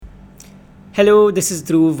Hello, this is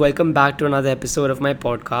Dhruv. Welcome back to another episode of my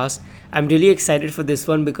podcast. I'm really excited for this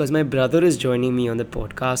one because my brother is joining me on the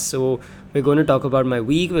podcast. So, we're going to talk about my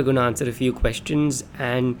week, we're going to answer a few questions,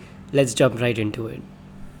 and let's jump right into it.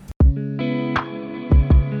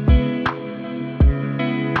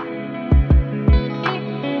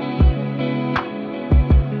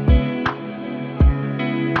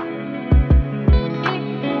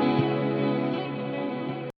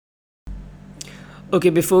 Okay,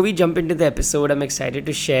 before we jump into the episode, I'm excited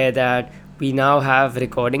to share that we now have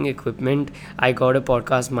recording equipment. I got a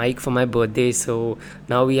podcast mic for my birthday, so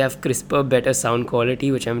now we have crisper, better sound quality,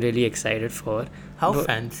 which I'm really excited for. How But-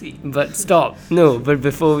 fancy. But stop. No, but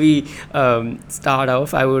before we start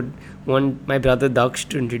off, I would want my brother Daksh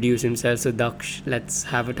to introduce himself. So, Daksh, let's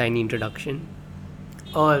have a tiny introduction.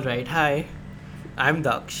 Alright, hi. I'm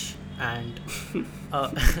Daksh and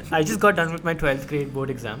uh, I just got done with my 12th grade board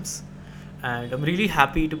exams and I'm really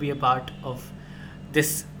happy to be a part of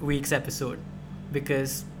this week's episode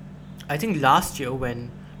because I think last year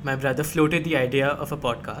when my brother floated the idea of a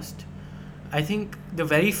podcast, I think the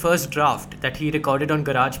very first draft that he recorded on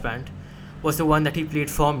GarageBand was the one that he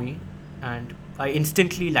played for me and I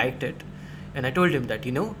instantly liked it and I told him that,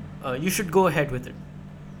 you should go ahead with it.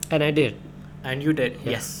 And I did. And you did,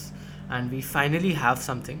 Yeah. yes. And we finally have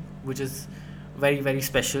something which is very, very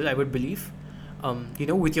special, I would believe.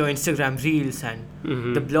 With your Instagram reels and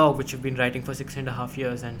Mhm. the blog which you've been writing for 6.5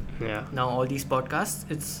 years, and Yeah. now all these podcasts,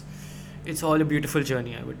 it's all a beautiful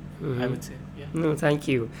journey. I Mhm. would say, yeah. No, thank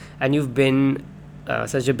you. And you've been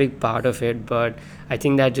such a big part of it. But I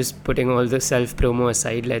think that just putting all the self promo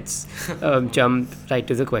aside, let's jump right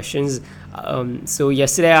to the questions. So,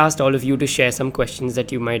 yesterday I asked all of you to share some questions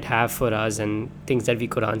that you might have for us and things that we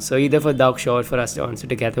could answer, either for Daksh or for us to answer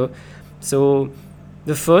together. So,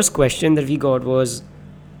 the first question that we got was,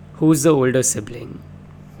 who's the older sibling?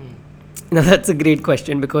 Hmm. Now, that's a great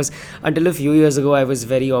question because until a few years ago, I was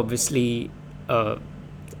very obviously,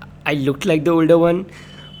 I looked like the older one,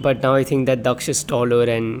 but now I think that Daksh is taller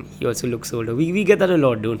and he also looks older. We get that a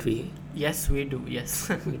lot, don't we? Yes, we do, yes.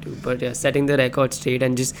 We do. But yeah, setting the record straight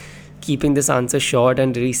and just keeping this answer short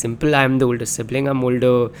and really simple. I'm the older sibling. I'm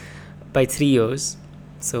older by 3 years.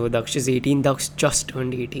 So Daksh is 18. Daksh just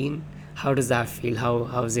turned 18. How does that feel?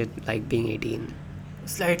 How's it like being 18?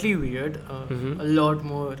 Slightly weird. Mhm. A lot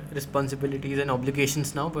more responsibilities and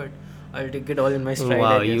obligations now, but I'll take it all in my stride.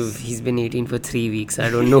 Wow, I guess. he's been 18 for 3 weeks. I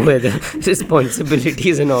don't know where the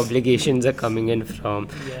responsibilities and obligations are coming in from.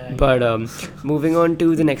 Yeah, But moving on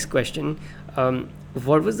to the next question,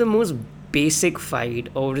 what was the most basic fight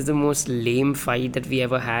or what was the most lame fight that we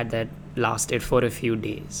ever had that lasted for a few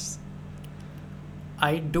days?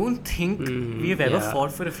 I don't think we've ever yeah.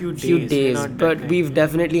 fought for a few days. Few We're days, not that but kind, we've yeah.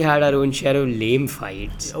 definitely had our own share of lame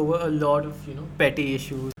fights. Over a lot of petty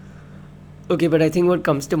issues. Okay, but I think what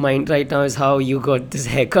comes to mind right now is how you got this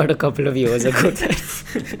haircut a couple of years ago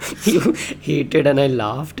that you hated, and I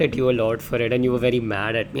laughed at you a lot for it and you were very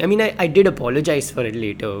mad at me. I mean, I did apologize for it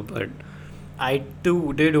later, but I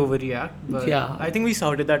too did overreact, but Yeah. I think we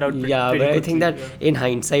sorted that out. yeah, pretty but I quickly, think that yeah. in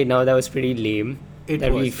hindsight now that was pretty lame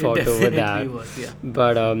that we fought it over definitely that. was, yeah.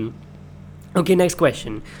 But okay, next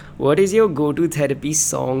question. What is your go-to therapy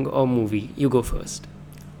song or movie? You go first.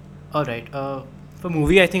 All right. For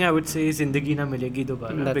movie, I think I would say Zindagi Na Milegi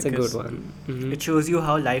Dobara. That's a because good one. Mhm. It shows you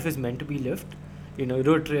how life is meant to be lived.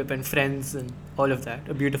 Road trip and friends and all of that.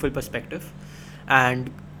 A beautiful perspective.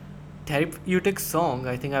 And therapeutic song,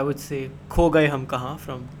 I think I would say Kho Gaye Hum Kahan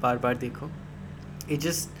from Baar Baar Dekho. It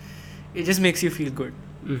just makes you feel good.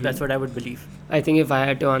 Mhm. That's what I would believe. I think if I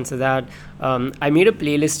had to answer that, I made a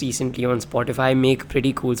playlist recently on Spotify. I make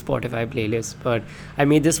pretty cool Spotify playlists, but I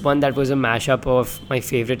made this one that was a mashup of my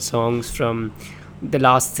favorite songs from the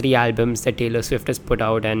last 3 albums that Taylor Swift has put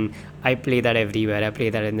out, and I play that everywhere. I play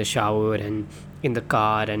that in the shower and in the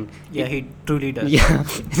car, and Yeah, he truly does. yeah,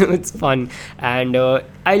 it's fun. And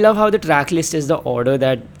I love how the track list is the order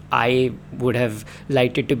that I would have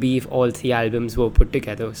liked it to be if all 3 albums were put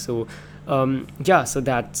together. So yeah, so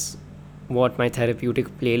that's what my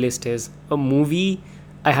therapeutic playlist is. A movie,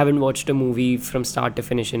 I haven't watched a movie from start to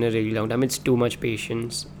finish in a really long time. It's too much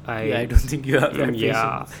patience. Yeah, I don't think you have that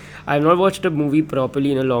yeah, patience. I've not watched a movie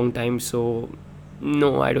properly in a long time, so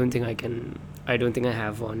no, I don't think I can. I don't think I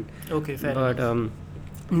have one. Okay, fair But enough.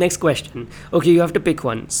 next question. Okay, you have to pick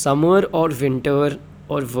one: summer or winter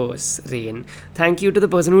or worse, rain. Thank you to the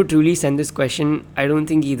person who truly sent this question. I don't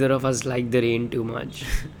think either of us like the rain too much.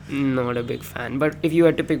 Not a big fan. But if you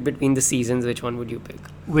had to pick between the seasons, which one would you pick?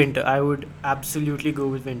 Winter. I would absolutely go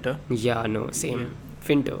with winter. Yeah, no, same. Yeah.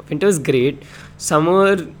 Winter. Winter is great.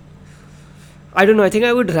 Summer, I don't know. I think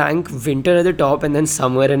I would rank winter at the top and then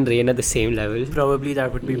summer and rain at the same level. Probably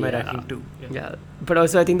that would be my Yeah. ranking too. Yeah. But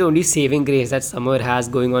also, I think the only saving grace that summer has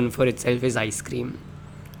going on for itself is ice cream.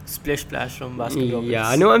 Splish splash from Baskin Robbins. Yeah,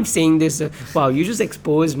 I know I'm saying this. Wow, you just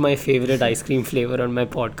exposed my favorite ice cream flavor on my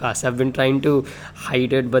podcast. I've been trying to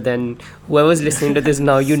hide it, but then whoever's listening to this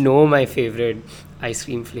now, you know my favorite ice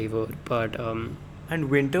cream flavor. But And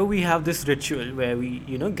winter, we have this ritual where we,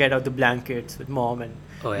 get out the blankets with mom and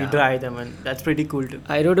oh we yeah, dry them, and that's pretty cool too.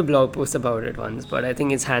 I wrote a blog post about it once, but I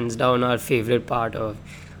think it's hands down our favorite part of.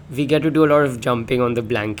 We get to do a lot of jumping on the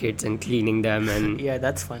blankets and cleaning them and Yeah,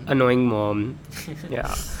 that's fun. annoying mom.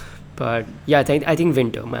 Yeah, but yeah, I think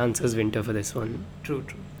winter. My answer is winter for this one. True.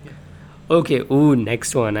 Yeah. Okay, ooh,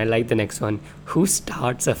 next one. I like the next one. Who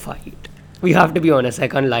starts a fight? We have to be honest. I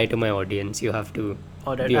can't lie to my audience. You have to.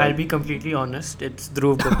 Alright, be I'll hon- be completely honest. It's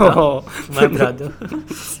Dhruv Gupta, Oh, my brother.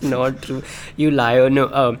 it's not true. You lie or no?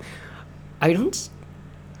 I don't.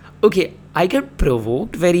 Okay, I get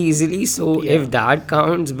provoked very easily, so Yeah. if that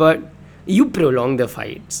counts, but you prolong the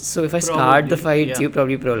fights. So if I start the Probably, fights, yeah. you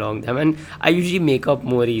probably prolong them, and I usually make up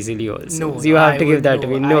more easily also. No, so you have I to give would that to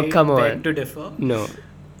me. No, I come beg on. to differ. No.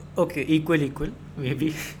 Okay, equal,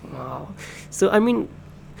 maybe. Wow. So I mean,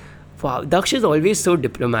 wow, Daksh is always so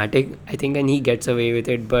diplomatic, I think, and he gets away with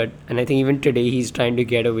it. And I think even today he's trying to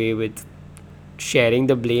get away with sharing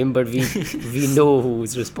the blame, but we know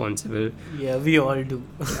who's responsible. Yeah, we all do.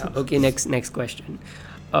 Yeah. Okay, next question.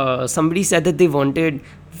 Somebody said that they wanted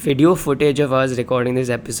video footage of us recording this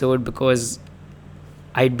episode because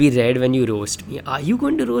I'd be red when you roast me. Are you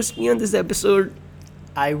going to roast me on this episode?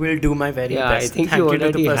 I will do my very Yeah, I best. think Thank you you to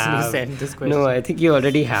already the person have. who sent this question. No, I think you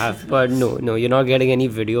already have, but no, you're not getting any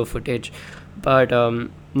video footage. But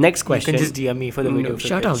next question. You can just DM me for the video. No,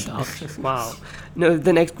 shut up, footage. dog. Wow. No,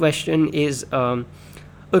 the next question is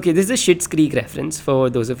okay. This is a Schitt's Creek reference for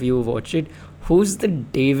those of you who watched it. Who's the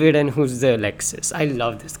David and who's the Alexis? I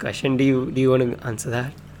love this question. Do you want to answer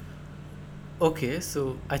that? Okay,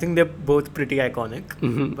 so I think they're both pretty iconic,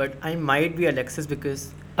 Mhm. but I might be Alexis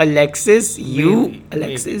because Alexis, you, maybe,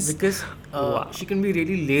 Alexis. because Wow. she can be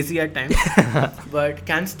really lazy at times, but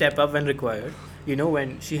can step up when required.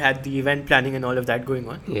 When she had the event planning and all of that going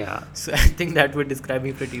on. Yeah. So I think that would describe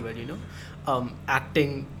me pretty well.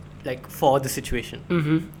 Acting like for the situation.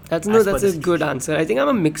 Mm-hmm. That's As per that's the a good answer. I think I'm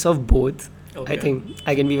a mix of both. Okay. I think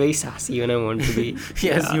I can be very sassy when I want to be.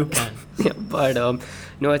 Yes, Yeah. you can. Yeah, but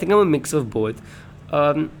no, I think I'm a mix of both.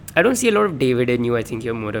 I don't see a lot of David in you. I think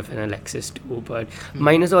you're more of an Alexis too. But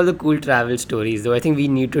minus all the cool travel stories, though. I think we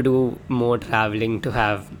need to do more traveling to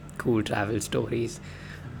have cool travel stories.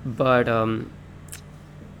 But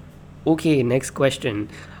okay, next question.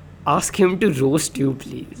 Ask him to roast you,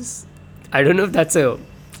 please. I don't know if that's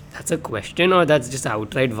a question or that's just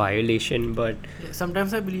outright violation. But Yeah,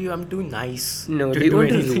 sometimes I believe I'm too nice. no, to do you want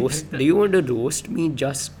to anything roast? like that. Do you want to roast me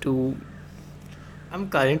just to? I'm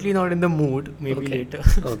currently not in the mood. Maybe Okay. later.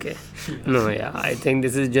 Okay. No, yeah. I think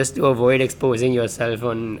this is just to avoid exposing yourself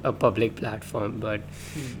on a public platform. But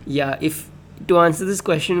yeah, if to answer this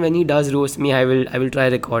question, when he does roast me, I will try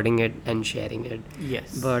recording it and sharing it.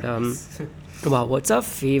 Yes. But yes. wow, what's our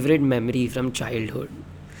favorite memory from childhood?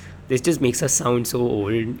 This just makes us sound so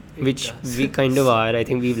old, which does. we kind of are. I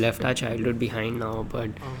think we've left our childhood behind now.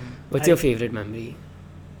 But what's your favorite memory?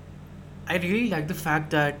 I really like the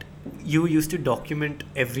fact that you used to document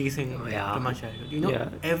everything Oh, yeah. from our childhood. Yeah.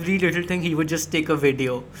 Every little thing he would just take a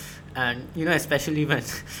video, and especially when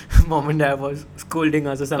mom and dad was scolding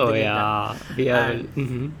us or something Oh like yeah, we are. And-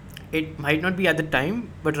 Mhm. that. It might not be at the time,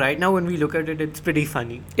 but right now when we look at it, it's pretty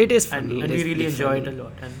funny, It is and, funny. and it we is really pretty enjoy funny. it a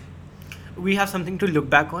lot. And we have something to look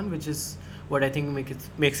back on, which is what I think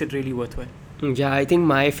makes it really worthwhile. Yeah, I think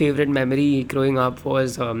my favorite memory growing up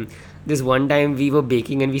was this one time we were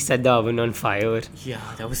baking and we set the oven on fire. Yeah,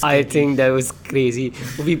 that was. I scary. think that was crazy.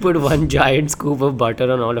 We put one giant scoop of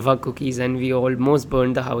butter on all of our cookies and we almost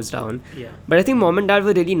burned the house down. Yeah. But I think mom and dad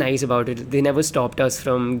were really nice about it. They never stopped us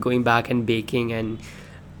from going back and baking and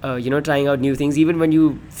trying out new things, even when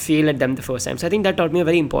you fail at them the first time. So I think that taught me a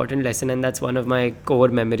very important lesson, and that's one of my core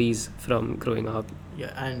memories from growing up.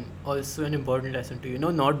 Yeah, and also an important lesson to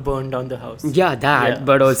not burn down the house. Yeah, that, Yeah.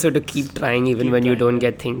 but also to keep trying even Keep when you trying, don't yeah.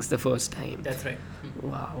 get things the first time. That's right.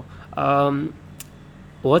 Wow.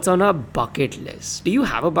 What's on our bucket list? Do you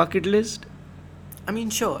have a bucket list? I mean,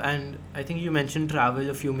 sure, and I think you mentioned travel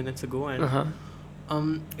a few minutes ago, and Uh-huh.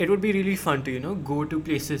 it would be really fun to go to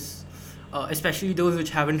places, especially those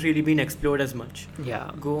which haven't really been explored as much.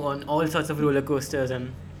 Yeah. Go on all sorts of roller coasters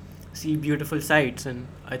and see beautiful sights, and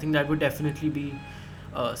I think that would definitely be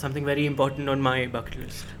something very important on my bucket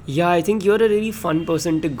list. Yeah, I think you're a really fun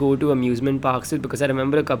person to go to amusement parks with, because I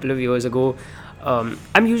remember a couple of years ago,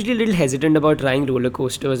 I'm usually a little hesitant about trying roller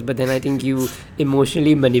coasters, but then I think you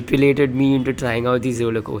emotionally manipulated me into trying out these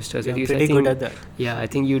roller coasters with Yeah, you. So I pretty think, good at that. yeah, I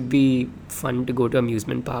think you'd be fun to go to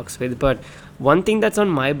amusement parks with. But one thing that's on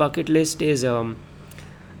my bucket list is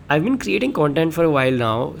I've been creating content for a while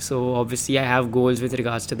now, so obviously I have goals with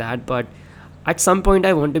regards to that, but at some point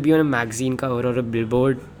I want to be on a magazine cover or a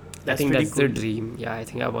billboard. I That's think pretty that's cool. the dream. Yeah, I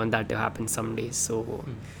think I want that to happen someday. So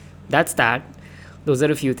Hmm. that's that. Those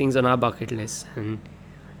are a few things on our bucket list. And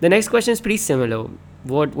the next question is pretty similar.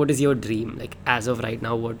 What is your dream? Like, as of right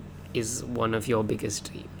now, what is one of your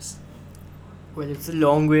biggest dreams? Well, it's a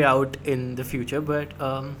long way out in the future, but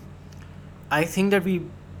I think that we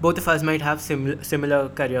both of us might have similar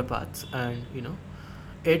career paths, and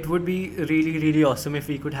it would be really really awesome if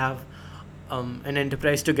we could have an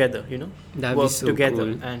enterprise together. That'd be Work so together,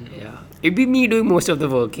 cool. and Yeah, it'd be me doing most of the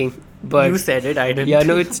working, but you said it, I didn't. yeah,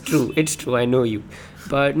 no, it's true. It's true. I know you,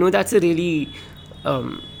 but no, that's a really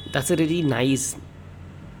nice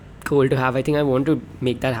goal to have. I think I want to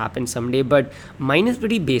make that happen someday. But mine is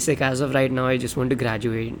pretty basic as of right now. I just want to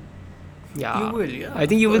graduate. Yeah, You will, yeah. I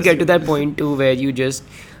think you of will course get to you that will. point too where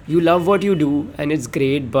you love what you do and it's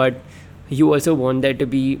great, but you also want there to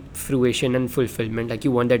be fruition and fulfillment. Like,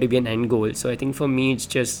 you want there to be an end goal. So I think for me it's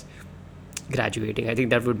just graduating. I think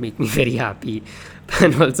that would make me very happy,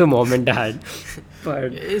 and also mom and dad.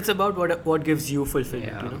 But It's about what gives you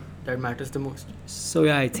fulfillment. Yeah. That matters the most. so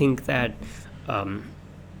yeah, I think that um,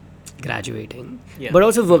 graduating, Yeah. but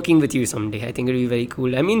also working with you someday. I think it'll be very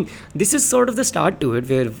cool. I mean, this is sort of the start to it.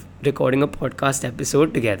 We're recording a podcast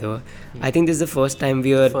episode together. I think this is the first time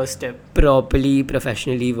we are First step, properly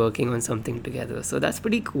professionally working on something together. So that's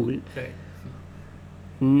pretty cool. right?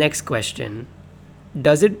 Next question.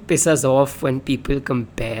 Does it piss us off when people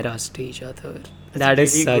compare us to each other? That's That a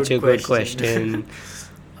is really such a good good question.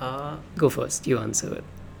 question. Go first. You answer.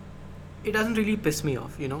 It doesn't really piss me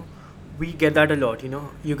off. We get that a lot.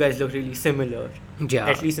 You guys look really similar, Yeah.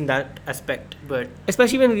 at least in that aspect. But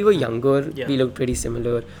Especially when we were younger, Yeah. we looked pretty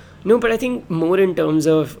similar. No, but I think more in terms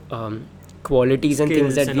of qualities and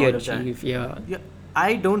things Skills that and we all of that. achieve. Yeah. yeah,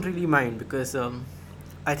 I don't really mind because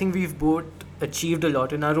I think we've both achieved a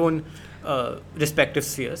lot in our own respective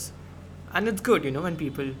spheres, and it's good, when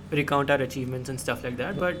people recount our achievements and stuff like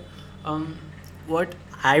that. But what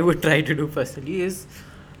I would try to do personally is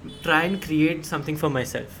try and create something for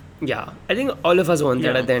myself. Yeah, I think all of us want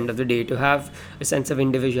that Yeah. at the end of the day, to have a sense of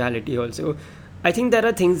individuality also. I think there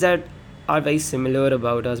are things that are very similar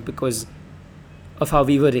about us because of how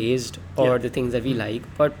we were raised or Yeah. the things that we like,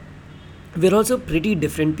 but we're also pretty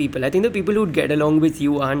different people. I think the people who'd get along with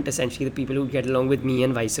you aren't essentially the people who'd get along with me,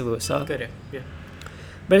 and vice versa. Correct. Yeah.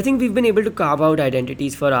 But I think we've been able to carve out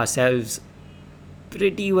identities for ourselves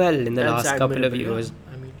pretty well in the That's last couple of admirable, years.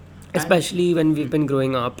 yeah. I mean, Especially when we've been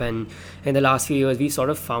growing up, and in the last few years we've sort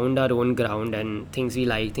of found our own ground and things we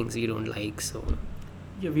like, things we don't like. So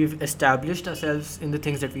yeah, we've established ourselves in the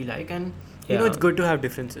things that we like, and Yeah. it's good to have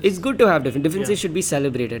differences. it's good to have differences. Yeah. Should be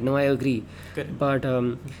celebrated. No, I agree. Correct. But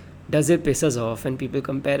does it piss us off when people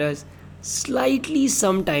compare us? Slightly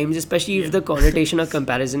sometimes, especially if Yeah. the connotation of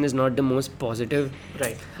comparison is not the most positive.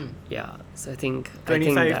 Right. Yeah. So I think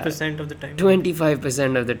 25% of the time.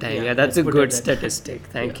 25% of the time. Yeah, Yeah, that's a let's put good it that. statistic.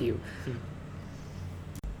 Thank Yeah. you.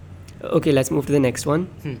 Okay, let's move to the next one.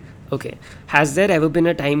 Hmm. Okay. Has there ever been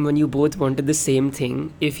a time when you both wanted the same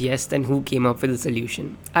thing? If yes, then who came up with the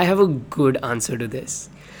solution? I have a good answer to this.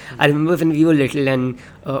 I remember when we were little, and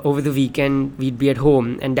over the weekend we'd be at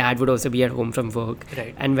home and dad would also be at home from work.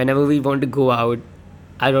 Right. And whenever we want to go out,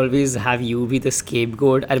 I'd always have you be the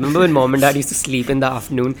scapegoat. I remember when mom and dad used to sleep in the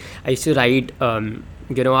afternoon, I used to write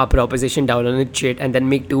our proposition down on a chit and then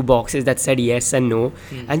make two boxes that said yes and no.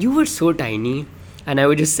 And you were so tiny, and I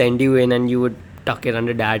would just send you in and you would tuck it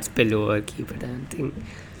under dad's pillow or keep it and thing.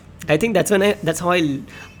 I think that's how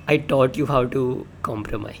I taught you how to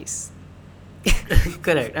compromise.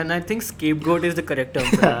 Correct. And I think scapegoat is the correct term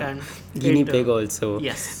for it. And Guinea it, pig also.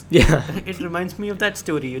 Yes. Yeah. It reminds me of that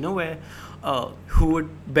story, where who would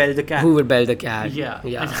bell the cat? Who would bell the cat? Yeah.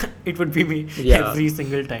 Yeah. And it would be me Yeah. every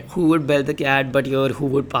single time. Who would bell the cat, but who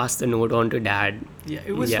would pass the note on to dad? Yeah.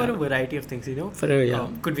 It was Yeah. for a variety of things, Yeah.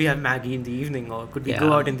 Could we have Maggie in the evening, or could we Yeah.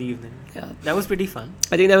 go out in the evening? Yeah. That was pretty fun.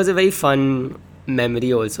 I think that was a very fun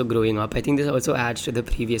memory also growing up. I think this also adds to the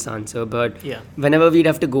previous answer, but Yeah. whenever we'd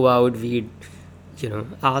have to go out, we'd,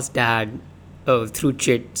 ask dad through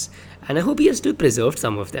chits, and I hope he has still preserved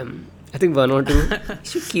some of them. I think one or two. He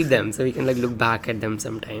should keep them so we can look back at them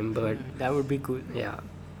sometime, but That would be cool. yeah.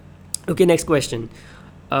 Okay, next question.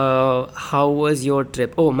 How was your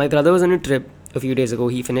trip? Oh, my brother was on a trip a few days ago.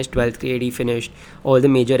 He finished 12th grade. He finished all the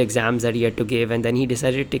major exams that he had to give, and then he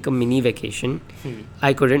decided to take a mini vacation.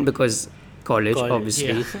 I couldn't because college,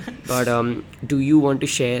 obviously. Yeah. But do you want to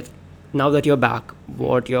share, now that you're back,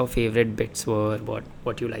 what your favorite bits were?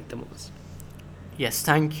 What you liked the most? Yes,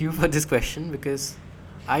 thank you for this question because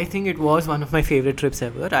I think it was one of my favorite trips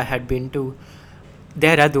ever. I had been to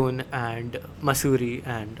Dehradun and Mussoorie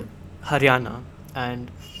and Haryana,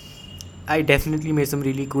 and I definitely made some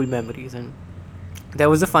really cool memories. And there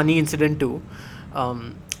was a funny incident too.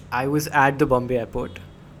 I was at the Bombay airport,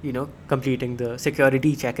 completing the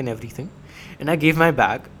security check and everything, and I gave my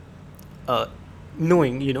bag,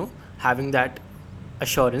 knowing, having that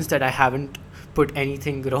assurance that I haven't put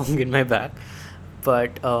anything wrong in my bag.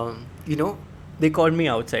 But they called me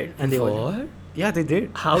outside and they were like, What? yeah, they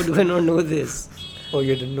did. How do I not know this? Oh,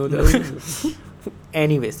 you didn't know that?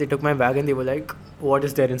 Anyways, they took my bag and they were like, what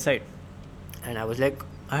is there inside? And I was like,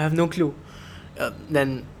 I have no clue.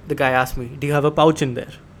 Then the guy asked me, do you have a pouch in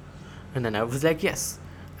there? And then I was like, yes.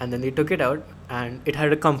 And then they took it out and it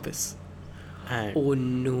had a compass. And Oh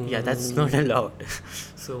no. yeah, that's not allowed.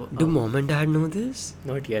 So, Do mom and dad know this?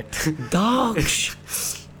 not yet.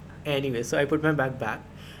 Daksh. Anyway, so I put my bag back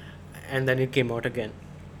and then it came out again.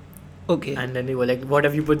 Okay. And then they were like, what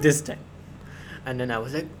have you put this time? And then I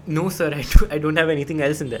was like, no, sir, I don't have anything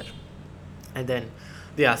else in there. And then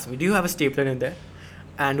they asked me, do you have a stapler in there?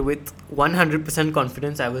 And with 100%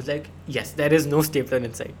 confidence, I was like, yes, there is no stapler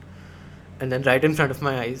inside. And then right in front of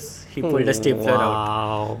my eyes, he pulled a stapler out.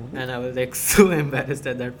 Wow. And I was like so embarrassed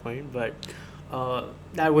at that point. But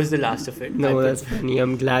that was the last of it. I No, put- that's funny.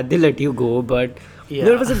 I'm glad they let you go, but yeah.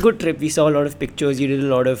 no, it was a good trip. We saw a lot of pictures. You did a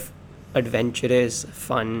lot of adventurous,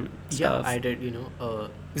 fun Yeah, stuff. I did,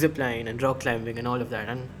 zip line and rock climbing and all of that.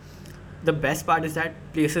 And the best part is that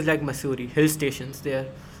places like Mussoorie, hill stations, they are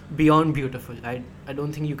beyond beautiful. I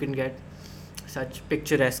don't think you can get such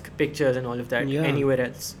picturesque pictures and all of that Yeah. anywhere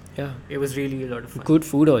else. Yeah. It was really a lot of fun. Good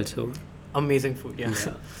food also. Amazing food, yeah.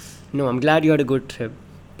 Yeah. No, I'm glad you had a good trip.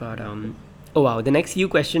 But oh wow, the next few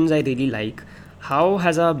questions I really like. How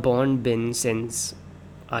has our bond been since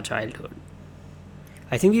our childhood?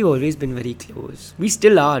 I think we've always been very close. We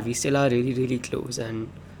still are. We still are really, really close. And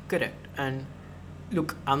Correct. And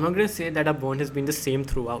look, I'm not going to say that our bond has been the same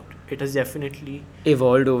throughout. It has definitely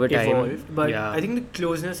evolved over time. evolved. But yeah. I think the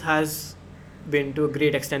closeness has been to a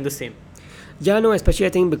great extent the same. Yeah, no, especially I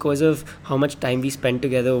think because of how much time we spent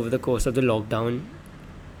together over the course of the lockdown.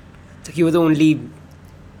 It's like you were the only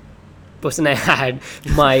person I had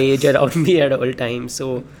my age around me at all times.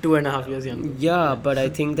 So 2.5 years younger. yeah, but I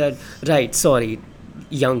think that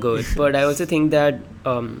younger. But I also think that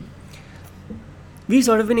we've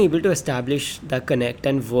sort of been able to establish that connect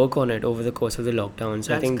and work on it over the course of the lockdown.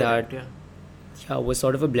 So I That's think correct, that was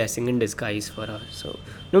sort of a blessing in disguise for us. So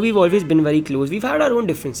no, we've always been very close. We've had our own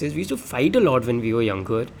differences. We used to fight a lot when we were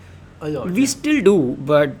younger. a lot. We still do,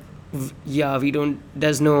 but we don't.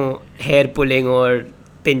 There's no hair pulling or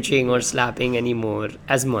pinching or slapping anymore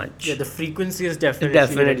as much. Yeah, the frequency is It's definitely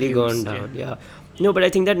definitely gone reduced, down. Yeah. No, but I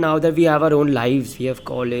think that now that we have our own lives, we have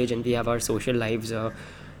college and we have our social lives,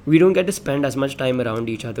 we don't get to spend as much time around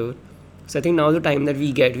each other. So I think now the time that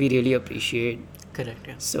we get, we really appreciate. Correct,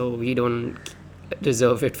 yeah. So we don't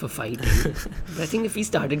deserve it for fighting. But I think if we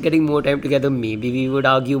started getting more time together, maybe we would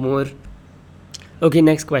argue more. Okay,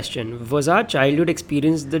 next question. Was our childhood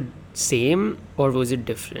experience the same or was it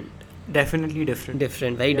different? Definitely different.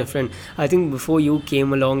 Different, very Yeah. different. I think before you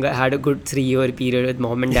came along, I had a good 3-year period with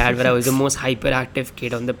mom and dad where I was the most hyperactive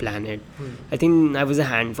kid on the planet. I think I was a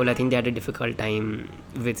handful. I think they had a difficult time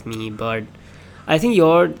with me. But I think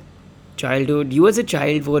your childhood, you as a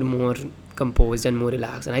child were more composed and more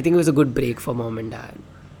relaxed. And I think it was a good break for mom and dad.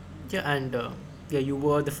 Yeah, and you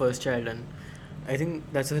were the first child, and I think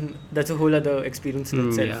that's a whole other experience in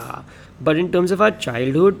itself. Yeah. But in terms of our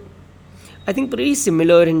childhood, I think pretty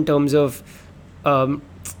similar in terms of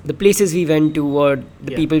the places we went to or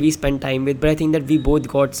the Yeah. people we spent time with. But I think that we both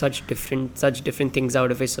got such different things out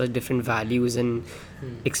of it, such different values and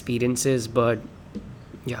experiences. But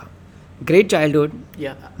yeah, great childhood,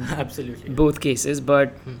 Yeah, absolutely. both cases.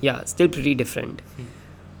 But yeah, still pretty different.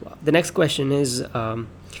 Wow. The next question is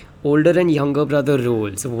older and younger brother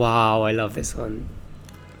roles. Wow, I love this one.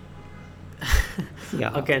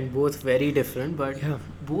 Yeah. Again, both very different, but Yeah.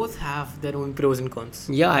 both have their own pros and cons.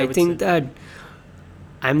 Yeah, I would think say. that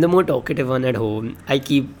I'm the more talkative one at home. I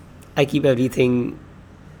keep everything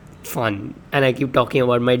fun and I keep talking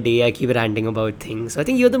about my day. I keep ranting about things. So I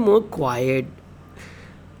think you're the more quiet,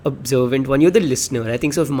 observant one. You're the listener. I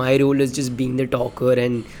think so. If my role is just being the talker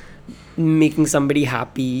and making somebody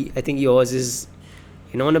happy, I think yours is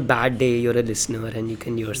on a bad day, you're a listener and you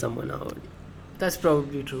can hear someone out. That's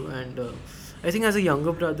probably true. And I think as a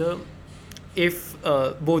younger brother, if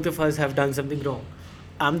both of us have done something wrong,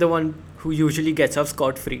 I'm the one who usually gets off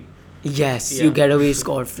scot-free. Yes, Yeah. you get away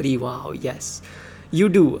scot-free. Wow, yes. You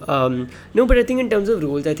do. No, but I think in terms of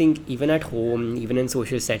roles, I think even at home, even in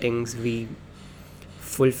social settings, we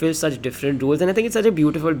fulfill such different roles. And I think it's such a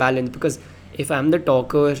beautiful balance because if I'm the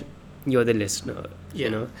talker, you're the listener.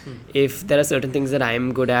 Yeah. If there are certain things that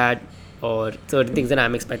I'm good at or certain things that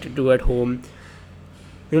I'm expected to do at home,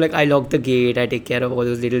 like I lock the gate, I take care of all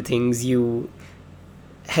those little things, you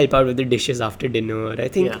help out with the dishes after dinner. I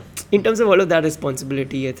think Yeah. in terms of all of that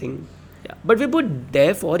responsibility, I think, yeah. But we're both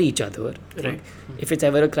there for each other. Right. If it's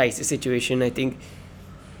ever a crisis situation, I think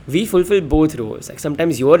we fulfill both roles. Like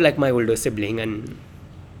sometimes you're like my older sibling and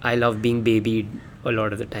I love being babied a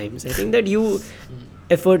lot of the times. I think that you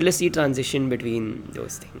effortlessly transition between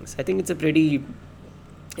those things. I think it's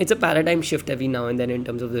a paradigm shift every now and then in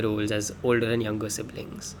terms of the roles as older and younger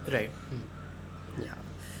siblings. Right. Yeah.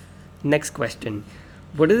 Next question.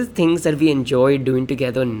 What are the things that we enjoy doing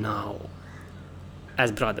together now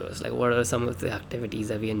as brothers? Like, what are some of the activities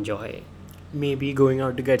that we enjoy? Maybe going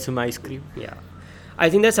out to get some ice cream. Yeah. I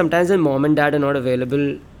think that sometimes when mom and dad are not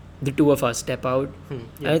available, the two of us step out.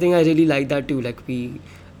 And I think I really like that too. Like, we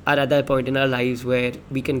are at that point in our lives where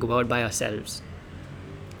we can go out by ourselves.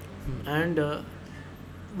 And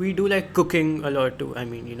we do like cooking a lot too. I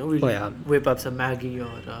mean, we'll Oh, yeah. whip up some Maggie or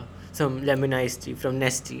some lemon iced tea from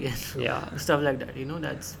Nestle and Yeah. stuff like that.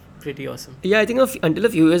 That's pretty awesome. Yeah, I think until a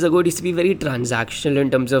few years ago, it used to be very transactional in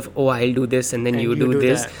terms of, oh, I'll do this and then And you you do do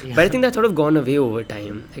this. that, yeah. But I think that's sort of gone away over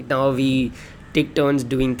time. Like now we take turns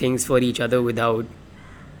doing things for each other without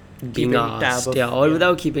being Keeping tab asked. of- Or yeah.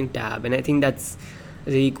 without keeping tab. And I think that's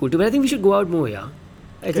really cool too. But I think we should go out more, yeah.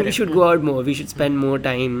 I think we Correct, should yeah. go out more. We should spend more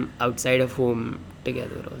time outside of home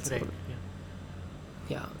together also. Right.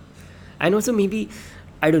 Yeah. And also maybe,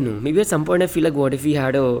 I don't know, maybe at some point I feel like what if we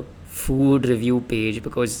had a food review page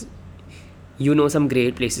because you know some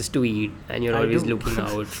great places to eat and you're I always do. looking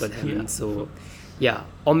out for them. Yeah. So, yeah.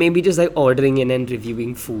 Or maybe just like ordering in and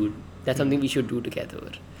reviewing food. That's something we should do together.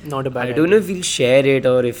 Not a bad I don't know idea. if we'll share it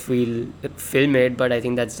or if we'll film it, but I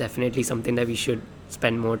think that's definitely something that we should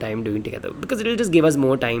spend more time doing together because it'll just give us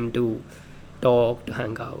more time to talk, to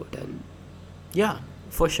hang out, and Yeah,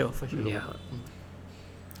 for sure. yeah.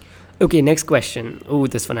 Okay, next question. Oh,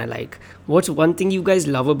 this one I like. What's one thing you guys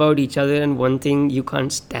love about each other and one thing you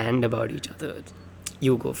can't stand about each other?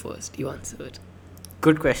 You go first. You answer it.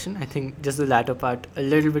 Good question. I think just the latter part a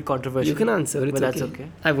little bit controversial. You can answer it. but that's okay.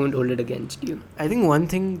 I won't hold it against you. I think one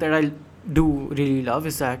thing that I do really love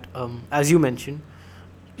is that, as you mentioned,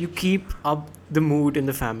 you keep up the mood in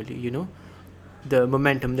the family. The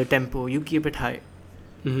momentum, the tempo. You keep it high.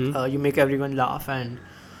 Mm-hmm. You make everyone laugh, and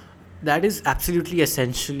that is absolutely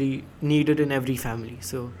essentially needed in every family.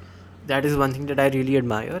 So that is one thing that I really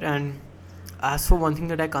admire. And as for one thing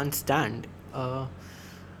that I can't stand,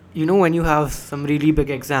 when you have some really big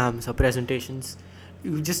exams or presentations,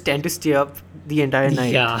 you just tend to stay up the entire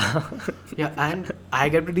night. Yeah. Yeah, and I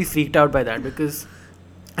get pretty freaked out by that because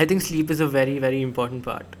I think sleep is a very, very important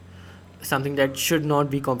part, something that should not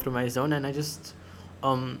be compromised on. And I just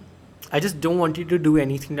don't want you to do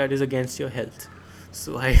anything that is against your health.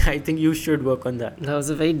 So I think you should work on that. That was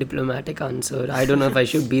a very diplomatic answer. I don't know if I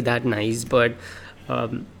should be that nice, but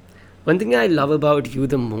one thing I love about you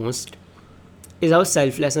the most is how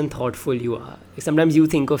selfless and thoughtful you are. Like sometimes you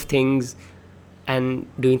think of things and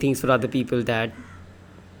doing things for other people that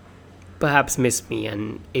perhaps miss me,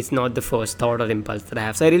 and it's not the first thought or impulse that I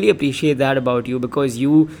have. So I really appreciate that about you because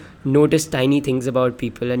you notice tiny things about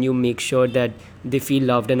people and you make sure that they feel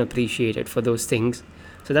loved and appreciated for those things.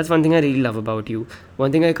 So that's one thing I really love about you.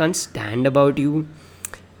 One thing I can't stand about you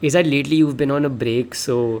is that lately you've been on a break,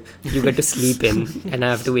 so you get to sleep in and I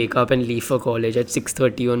have to wake up and leave for college at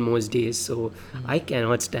 6:30 on most days. So I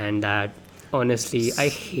cannot stand that. Honestly, I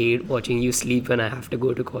hate watching you sleep when I have to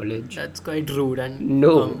go to college. That's quite rude. And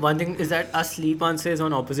No. one thing is that our sleep answer is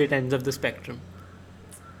on opposite ends of the spectrum.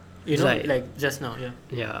 Right. Like just now, yeah.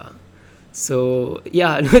 Yeah. So,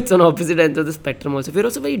 yeah, it's on opposite ends of the spectrum also. We're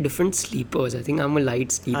also very different sleepers. I think I'm a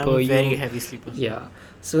light sleeper. I'm a very you- heavy sleeper. Yeah.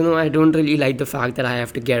 So, no, I don't really like the fact that I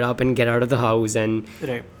have to get up and get out of the house and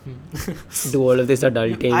Right. do all of this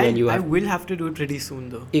adulting and you I have will have to do it pretty soon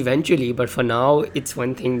though. eventually, but for now, it's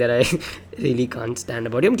one thing that I really can't stand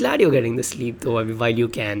about you. I'm glad you're getting the sleep though, while you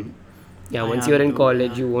can. Yeah, I once am you're in too,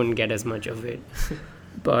 college, yeah. you won't get as much of it.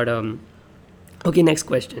 But, okay, next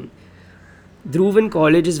question. Dhruv in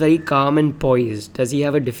college is very calm and poised. Does he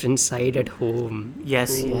have a different side at home?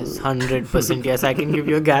 Yes, 100%. Yes, I can give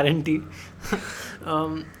you a guarantee.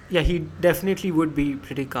 Yeah, he definitely would be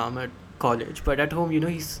pretty calm at college, but at home,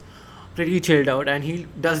 he's pretty chilled out, and he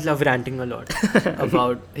does love ranting a lot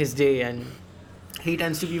about his day, and he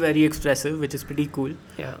tends to be very expressive, which is pretty cool,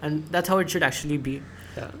 Yeah. and that's how it should actually be.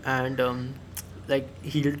 Yeah. And like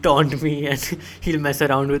he'll taunt me and he'll mess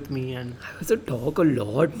around with me, and I also talk a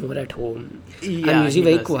lot more at home. yeah, I'm usually he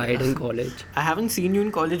very does, quiet yeah. in college. I haven't seen you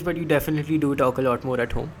in college, but you definitely do talk a lot more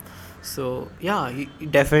at home. So yeah,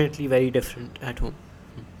 definitely very different at home.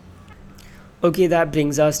 Okay, that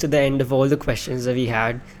brings us to the end of all the questions that we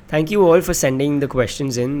had. Thank you all for sending the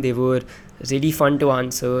questions in. They were really fun to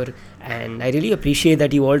answer, and I really appreciate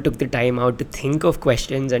that you all took the time out to think of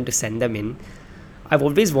questions and to send them in. I've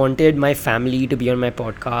always wanted my family to be on my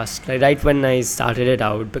podcast right when I started it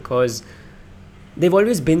out, because they've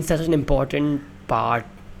always been such an important part,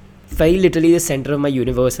 very literally the center of my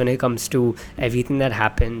universe when it comes to everything that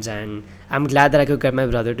happens. And I'm glad that I could get my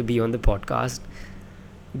brother to be on the podcast.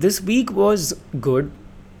 This week was good.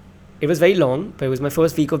 It was very long, but it was my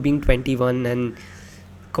first week of being 21, and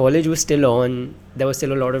college was still on. There was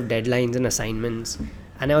still a lot of deadlines and assignments,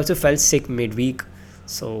 and I also felt sick midweek,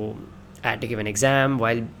 so I had to give an exam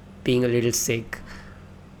while being a little sick.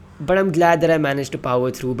 But I'm glad that I managed to power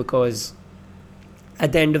through, because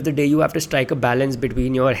at the end of the day, you have to strike a balance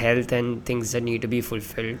between your health and things that need to be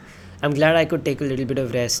fulfilled. I'm glad I could take a little bit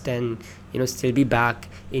of rest and still be back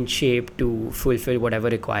in shape to fulfill whatever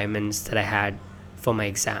requirements that I had for my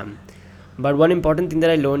exam. But one important thing that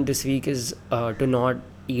I learned this week is to not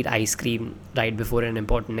eat ice cream right before an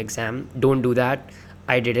important exam. Don't do that.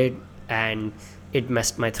 I did it, and it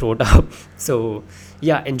messed my throat up. So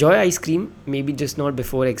yeah, enjoy ice cream, maybe just not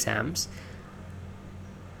before exams.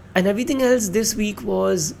 And everything else this week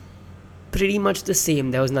was pretty much the same.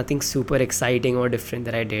 There was nothing super exciting or different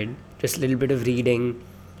that I did. Just a little bit of reading,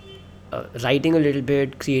 writing a little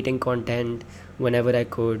bit, creating content whenever I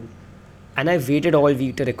could. And I waited all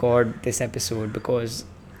week to record this episode, because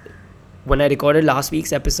when I recorded last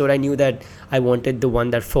week's episode, I knew that I wanted the one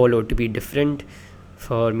that followed to be different,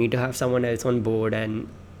 for me to have someone else on board. And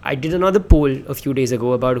I did another poll a few days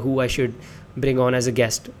ago about who I should bring on as a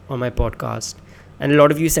guest on my podcast. And a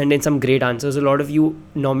lot of you sent in some great answers. A lot of you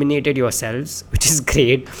nominated yourselves, which is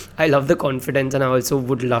great. I love the confidence, and I also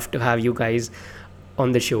would love to have you guys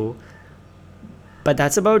on the show. But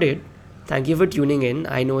that's about it. Thank you for tuning in.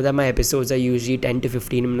 I know that my episodes are usually 10 to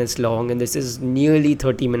 15 minutes long, and this is nearly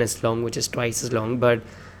 30 minutes long, which is twice as long. But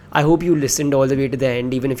I hope you listened all the way to the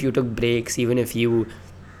end, even if you took breaks, even if you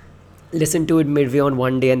listened to it midway on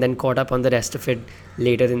one day and then caught up on the rest of it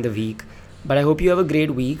later in the week. But I hope you have a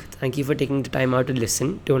great week. Thank you for taking the time out to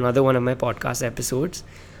listen to another one of my podcast episodes.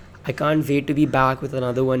 I can't wait to be back with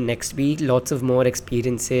another one next week. Lots of more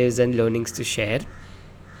experiences and learnings to share.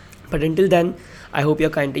 But until then, I hope you're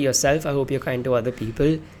kind to yourself. I hope you're kind to other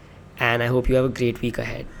people. And I hope you have a great week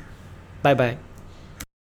ahead. Bye bye.